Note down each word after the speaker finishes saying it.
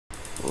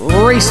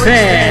Race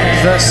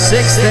fans, the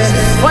sixth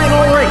and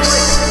final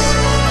race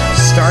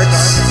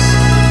starts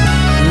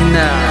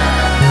now.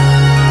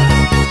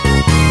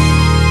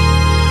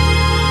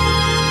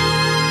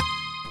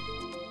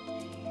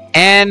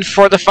 And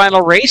for the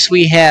final race,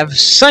 we have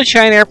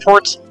Sunshine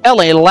Airport's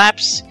LA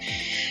Laps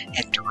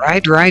and Dry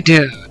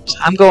Dunes.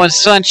 I'm going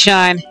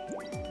Sunshine.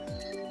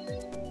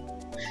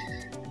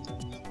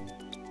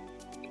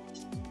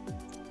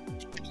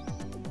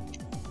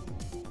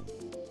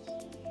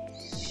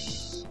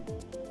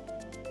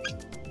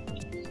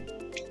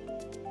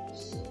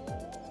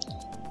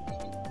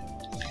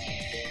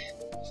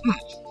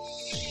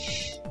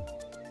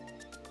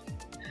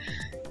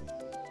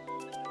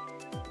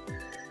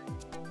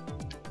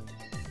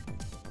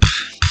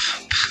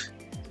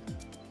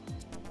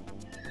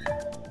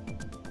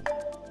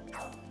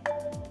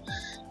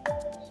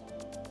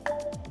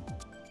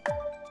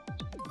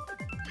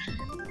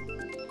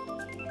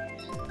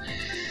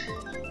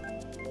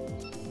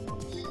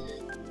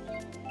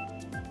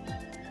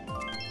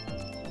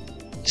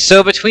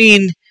 So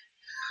between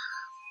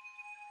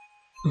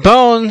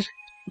Bones,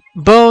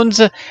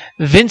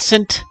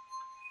 Vincent,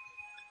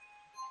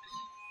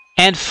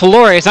 and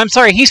Flores. I'm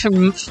sorry, he's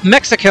from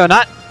Mexico,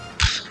 not...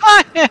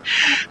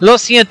 Lo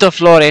siento,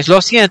 Flores, lo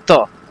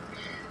siento.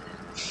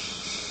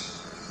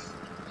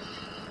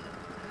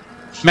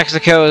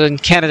 Mexico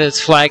and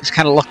Canada's flags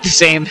kind of look the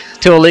same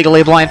to a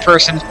legally blind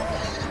person.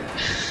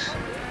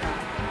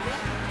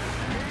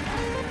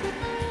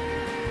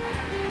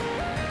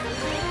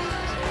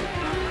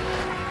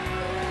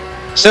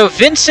 So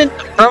Vincent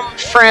from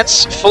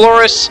France,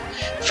 Flores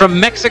from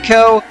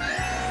Mexico,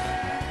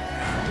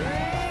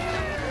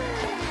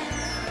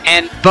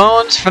 and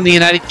Bones from the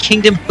United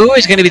Kingdom. Who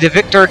is going to be the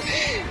victor?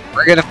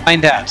 We're going to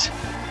find out.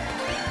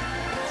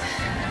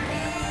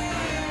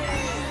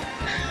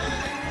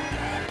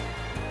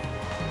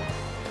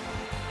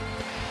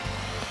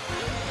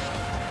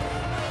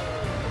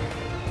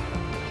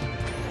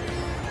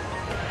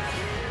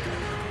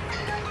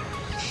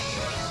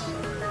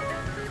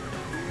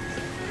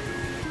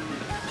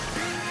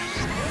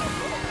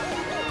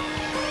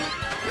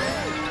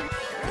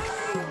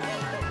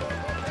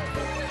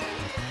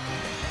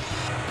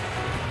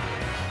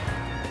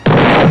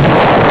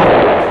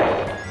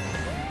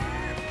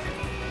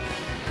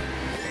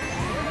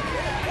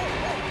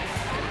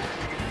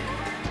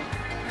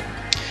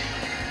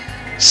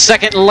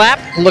 Second lap,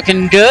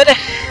 looking good.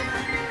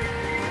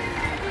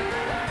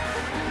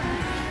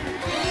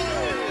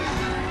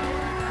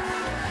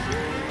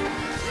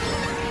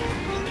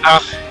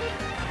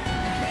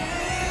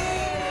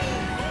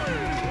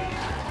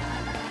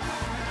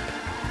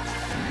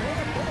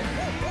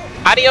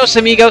 Adios,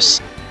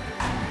 amigos.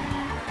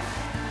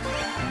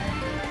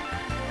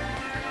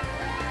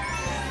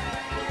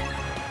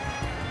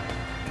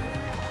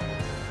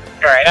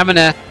 Alright, I'm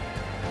gonna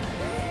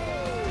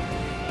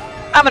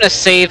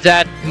save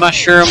that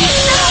mushroom.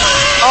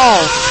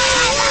 Oh!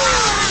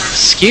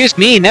 Excuse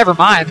me, never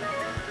mind.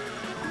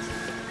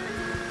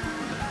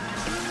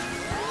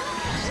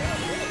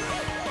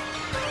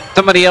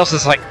 Somebody else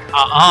is like,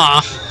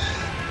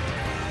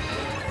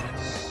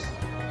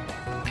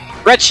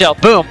 Red shell,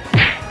 boom.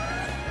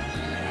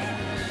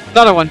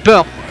 Another one,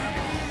 boom.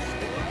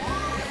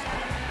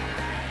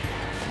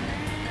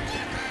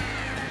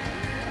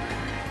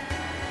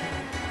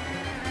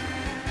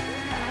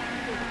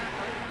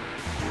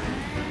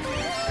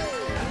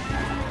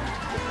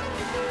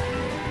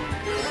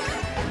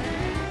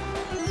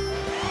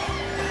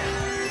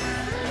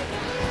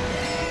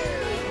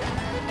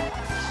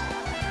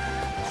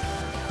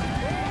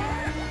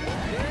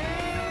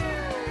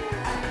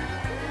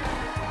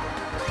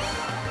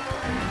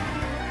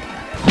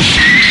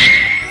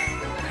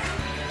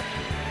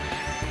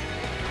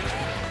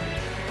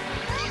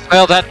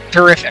 Well, that's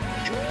terrific.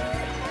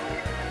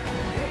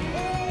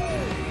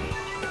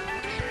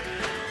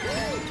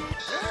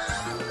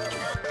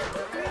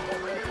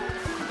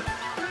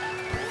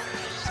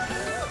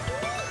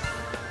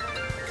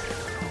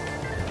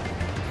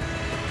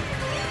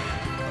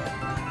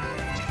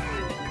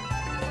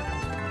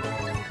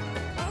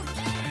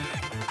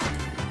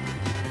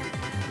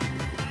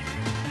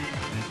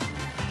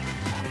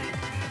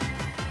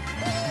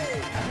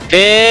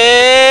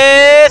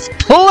 Fifth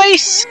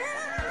place!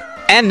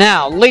 And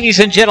now, ladies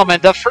and gentlemen,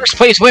 the first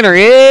place winner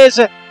is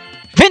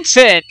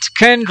Vincent.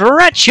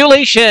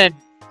 Congratulations!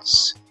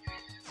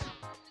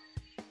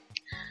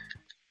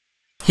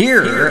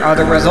 Here are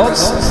the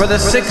results for the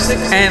sixth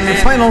and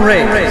final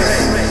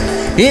race.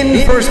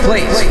 In first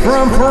place,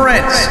 from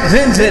France,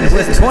 Vincent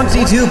with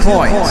 22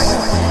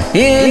 points.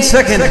 In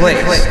second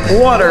place,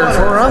 Water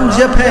from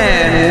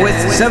Japan with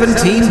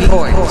 17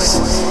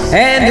 points.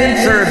 And in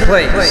third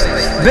place,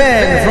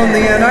 Ben from the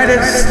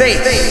United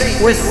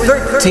States with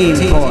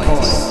 13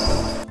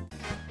 points.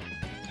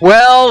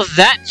 Well,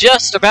 that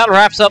just about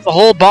wraps up the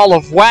whole ball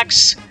of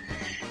wax.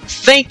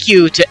 Thank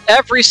you to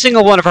every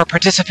single one of our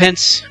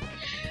participants.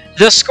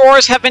 The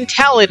scores have been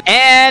tallied,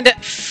 and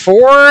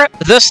for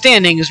the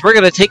standings, we're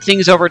going to take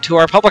things over to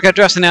our public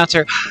address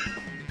announcer.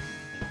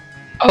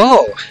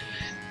 Oh,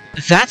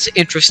 That's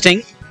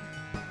interesting.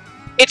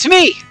 It's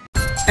me!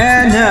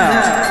 And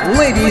now,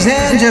 ladies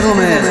and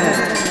gentlemen,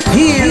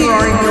 here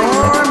are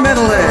your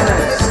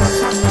medalists.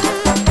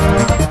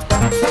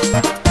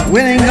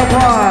 Winning the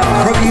bronze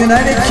from the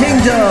United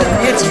Kingdom,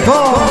 it's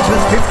Bones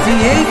with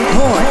 58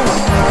 points.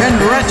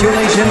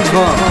 Congratulations,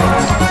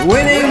 Bones.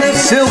 Winning the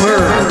silver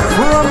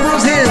from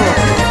Brazil,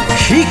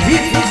 Chic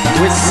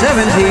with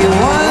 71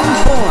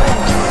 points.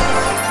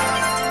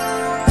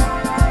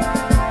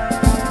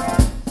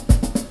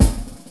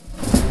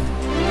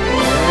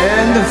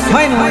 And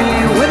finally,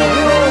 winning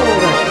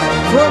gold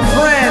from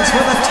France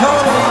with a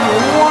total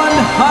of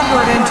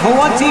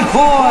 120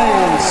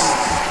 points,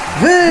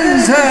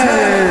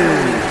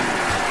 Vincent!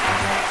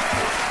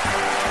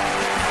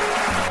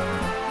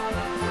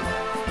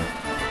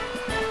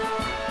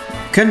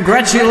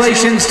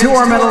 Congratulations to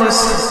our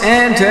medalists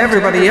and to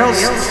everybody else.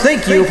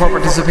 Thank you for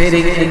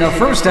participating in the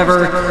first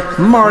ever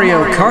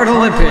Mario Kart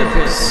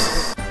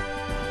Olympics.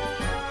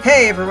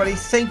 Hey everybody,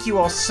 thank you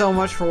all so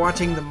much for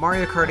watching the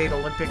Mario Kart 8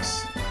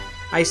 Olympics.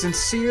 I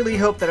sincerely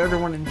hope that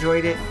everyone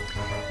enjoyed it.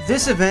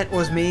 This event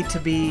was made to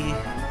be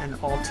an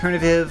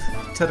alternative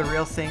to the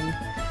real thing.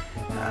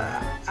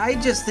 I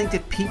just think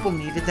that people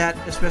needed that,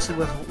 especially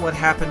with what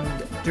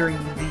happened during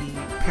the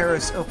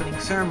Paris opening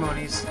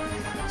ceremonies.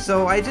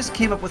 So I just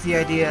came up with the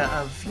idea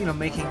of,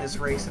 making this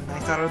race, and I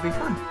thought it would be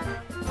fun.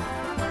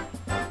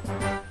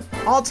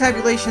 All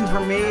tabulations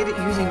were made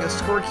using a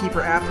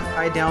scorekeeper app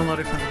I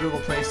downloaded from the Google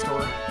Play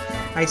Store.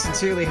 I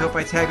sincerely hope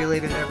I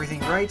tabulated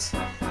everything right.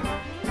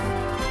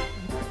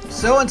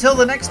 So until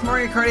the next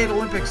Mario Kart 8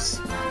 Olympics,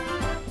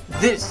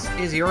 this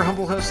is your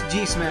humble host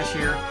G-Smash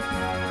here.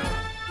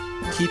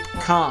 Keep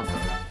calm.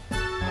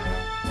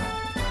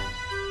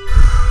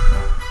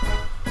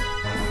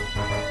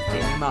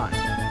 Game on.